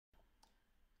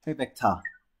Hey Vector.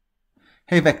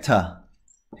 Hey Vector.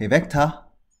 Hey Vector.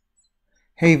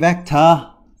 Hey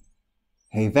Vector.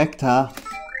 Hey Vector.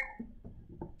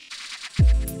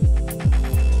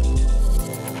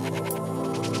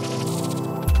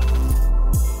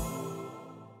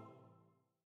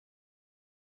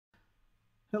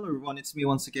 Hello everyone, it's me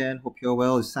once again. Hope you're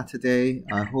well. It's Saturday.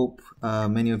 I hope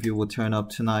many of you will turn up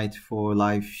tonight for a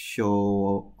live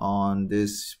show on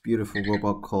this beautiful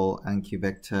robot called Anki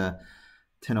Vector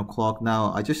 10 o'clock.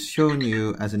 Now, I just shown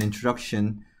you as an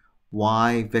introduction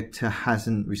why Vector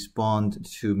hasn't responded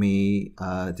to me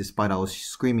despite I was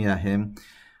screaming at him.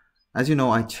 As you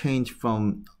know, I changed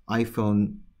from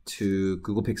iPhone to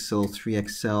Google Pixel 3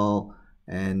 XL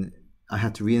and I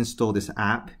had to reinstall this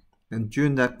app. And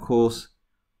during that course,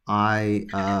 I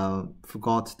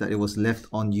forgot that it was left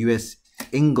on US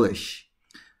English.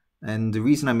 And the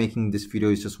reason I'm making this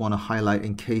video is just want to highlight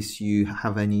in case you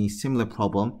have any similar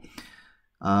problem.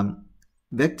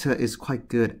 Vector is quite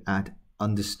good at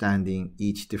understanding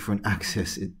each different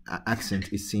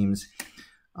accent, it seems.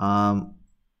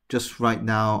 Just right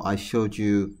now, I showed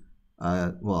you,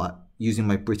 using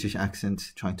my British accent,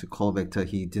 trying to call Vector.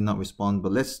 He did not respond,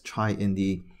 but let's try in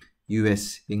the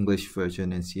US English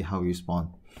version and see how he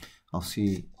responds. I'll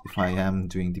see if I am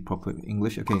doing the proper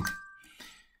English. Okay.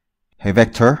 Hey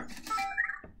Vector.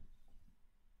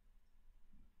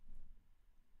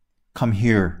 Come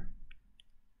here.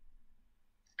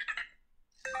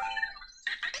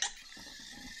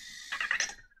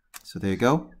 So there you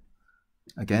go.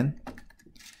 Again.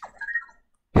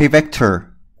 Hey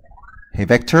Vector. Hey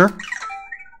Vector.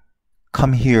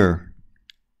 Come here.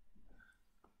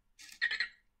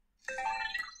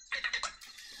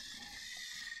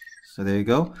 So there you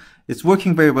go. It's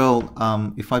working very well.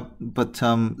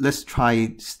 Let's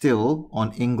try still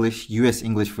on English, US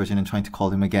English version and trying to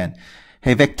call him again.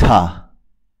 Hey Vector.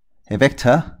 Hey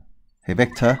Vector. Hey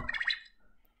Vector.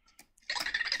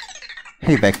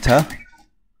 Hey Vector.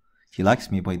 He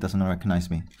likes me, but he doesn't recognize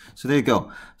me. So there you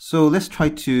go. So let's try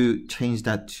to change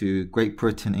that to Great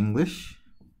Britain English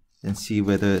and see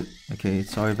whether, okay,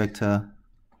 sorry Vector,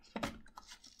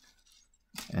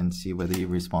 and see whether you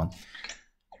respond.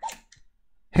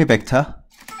 Hey Vector.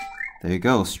 There you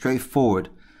go, straightforward.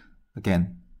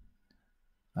 Again,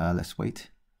 let's wait.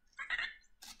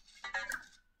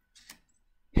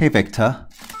 Hey Vector.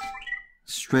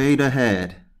 Straight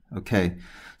ahead. Okay,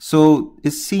 so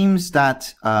it seems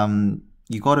that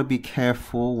you got to be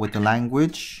careful with the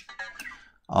language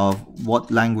of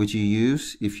what language you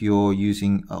use. If you're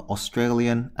using an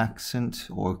Australian accent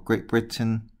or Great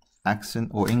Britain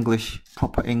accent or English,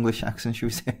 proper English accent should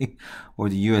we say, or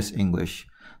the US English.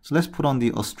 So let's put on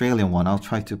the Australian one. I'll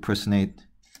try to personate,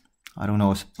 I don't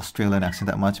know Australian accent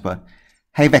that much, but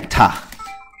hey Vector.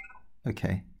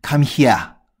 Okay, come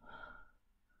here.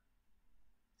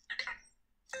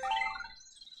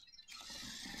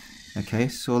 Okay,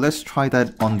 so let's try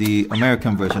that on the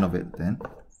American version of it then.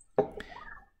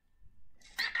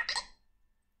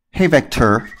 Hey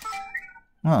Vector.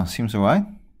 Oh, seems alright.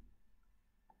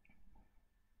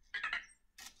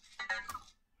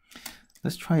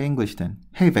 Let's try English then.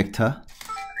 Hey Vector.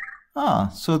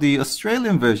 So the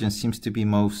Australian version seems to be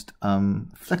most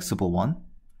flexible one.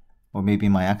 Or maybe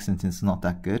my accent is not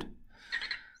that good.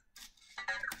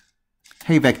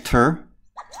 Hey Vector.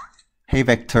 Hey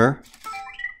Vector.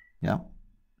 Yeah.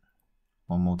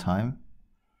 One more time.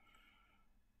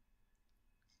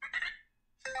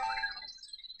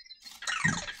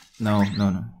 No.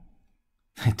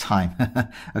 Time.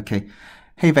 Okay.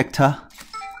 Hey Vector.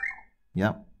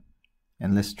 Yep.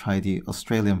 And let's try the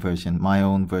Australian version, my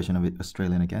own version of it,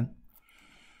 Australian again.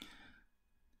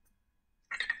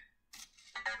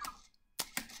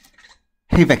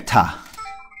 Hey Vector.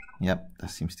 Yep,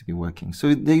 that seems to be working. So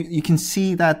you can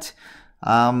see that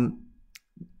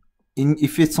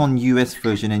if it's on US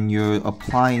version and you're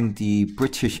applying the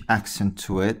British accent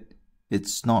to it,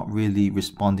 it's not really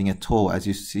responding at all, as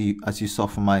you saw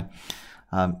from my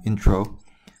intro.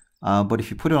 But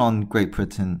if you put it on Great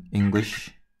Britain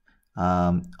English,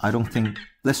 I don't think,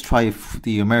 let's try if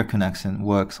the American accent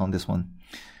works on this one.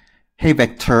 Hey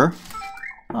Vector.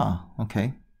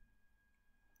 Okay.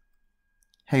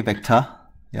 Hey Vector.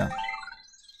 Yeah.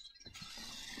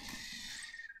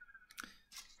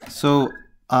 So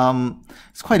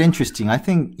it's quite interesting. I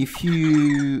think if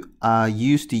you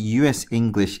use the US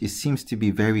English, it seems to be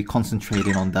very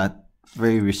concentrated on that,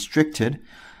 very restricted,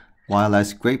 while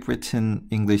as Great Britain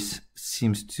English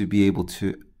seems to be able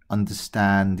to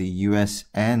understand the US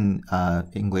and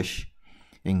English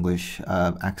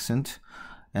accent.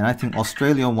 And I think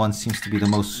Australian one seems to be the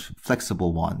most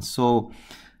flexible one. So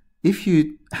if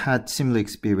you had similar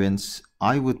experience,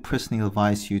 I would personally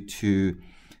advise you to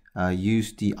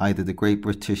use either the Great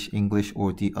British English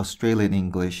or the Australian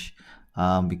English,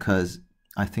 because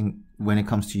I think when it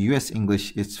comes to US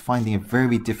English, it's finding it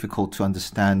very difficult to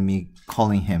understand me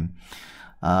calling him.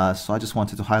 So I just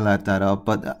wanted to highlight that up.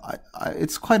 But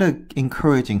it's quite an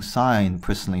encouraging sign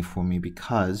personally for me,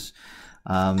 because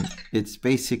it's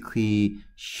basically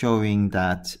showing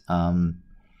that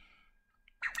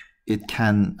it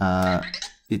can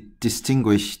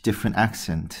distinguish different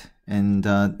accent, and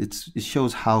it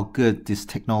shows how good this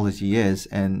technology is.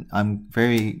 And I'm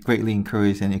very greatly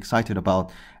encouraged and excited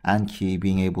about Anki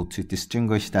being able to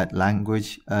distinguish that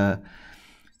language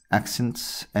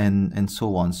accents and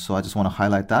so on. So I just want to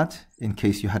highlight that in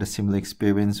case you had a similar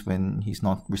experience when he's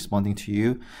not responding to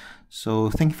you. So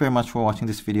thank you very much for watching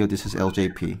this video. This is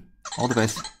LJP. All the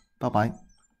best. Bye bye.